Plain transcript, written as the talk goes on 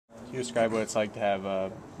you describe what it's like to have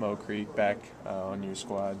Mo Creek back on your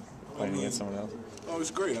squad playing against someone else? Oh,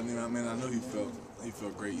 it's great. I know he felt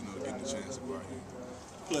great, getting the chance to go out here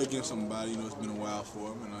play against somebody. It's been a while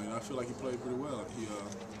for him, and I feel like he played pretty well. He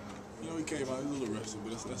came out, he was a little rusty,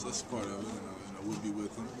 but that's part of it. We'll be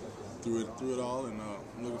with him through it all, and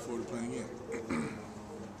I'm looking forward to playing again.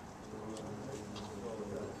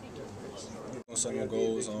 On some of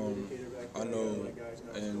goals, I know,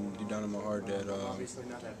 and deep down in my heart that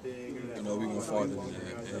we're gonna farther than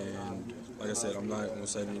that. And like I said, I'm not gonna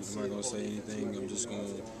say anything. I'm just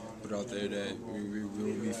gonna put out there that we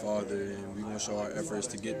will be farther, and we're gonna show our efforts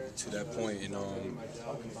to get to that point. And I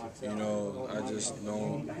just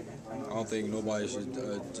don't. I don't think nobody should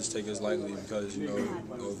just take us lightly because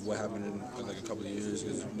of what happened in like a couple of years.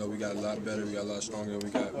 Because we got a lot better, we got a lot stronger, we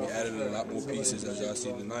added a lot more pieces as y'all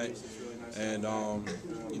see tonight. And,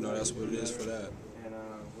 that's what it is for that.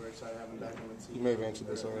 You may have answered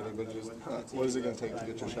this already, but just what is it going to take to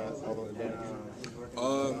get your shot all the way back?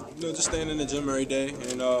 Just staying in the gym every day.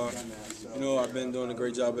 And, I've been doing a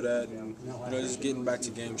great job of that. And, just getting back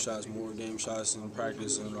to more game shots in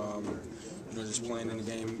practice. And, just playing in the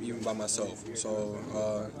game even by myself. So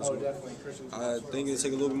I think it'll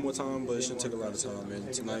take a little bit more time, but it shouldn't take a lot of time.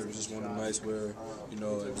 And tonight was just one of the nights where,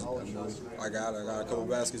 I got a couple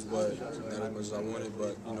baskets, but not as much as I wanted.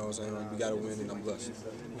 But we got to win, and I'm blessed.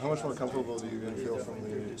 How much more comfortable do you feel from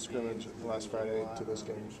the scrimmage last Friday to this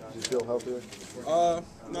game? Do you feel healthier? No,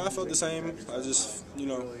 I felt the same. I just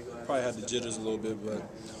probably had the jitters a little bit, but.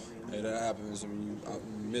 Hey, that happens. You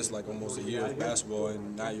missed like almost a year of basketball,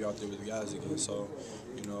 and now you're out there with the guys again. So,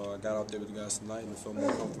 I got out there with the guys tonight and felt more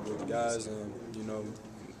comfortable with the guys, and and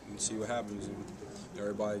see what happens. And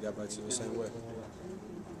everybody got back to the same way.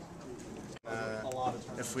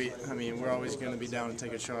 We're always going to be down to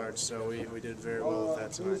take a charge, so we did very well with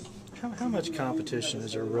that tonight. How much competition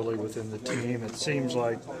is there really within the team? It seems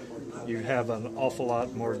like you have an awful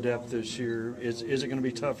lot more depth this year. Is it going to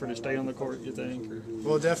be tougher to stay on the court, you think? Or?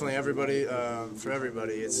 Well, definitely. For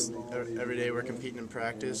everybody, it's every day we're competing in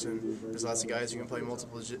practice, and there's lots of guys who can play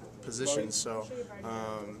multiple positions. So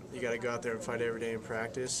you got to go out there and fight every day in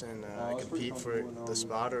practice and compete for the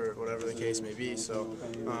spot or whatever the case may be. So,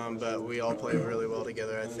 but we all play really well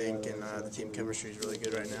together, I think, and the team chemistry is really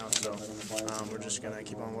good right now. So we're just going to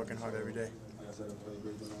keep on working hard every day. Do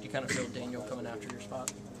you kind of feel Daniel coming after your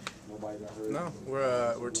spot? No,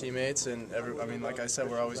 we're teammates, and like I said,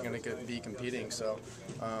 we're always going to be competing. So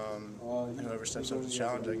whoever steps up to the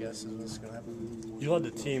challenge, I guess, is what's going to happen. You led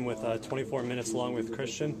the team with 24 minutes along with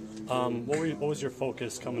Christian. What was your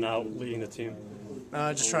focus coming out leading the team?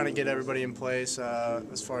 Just trying to get everybody in place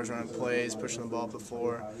as far as running plays, pushing the ball up the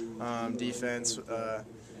floor, defense,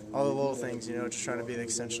 all the little things, just trying to be the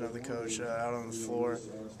extension of the coach out on the floor.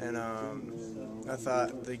 And I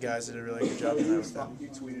thought the guys did a really good job tonight with that. You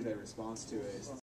tweeted a response to it.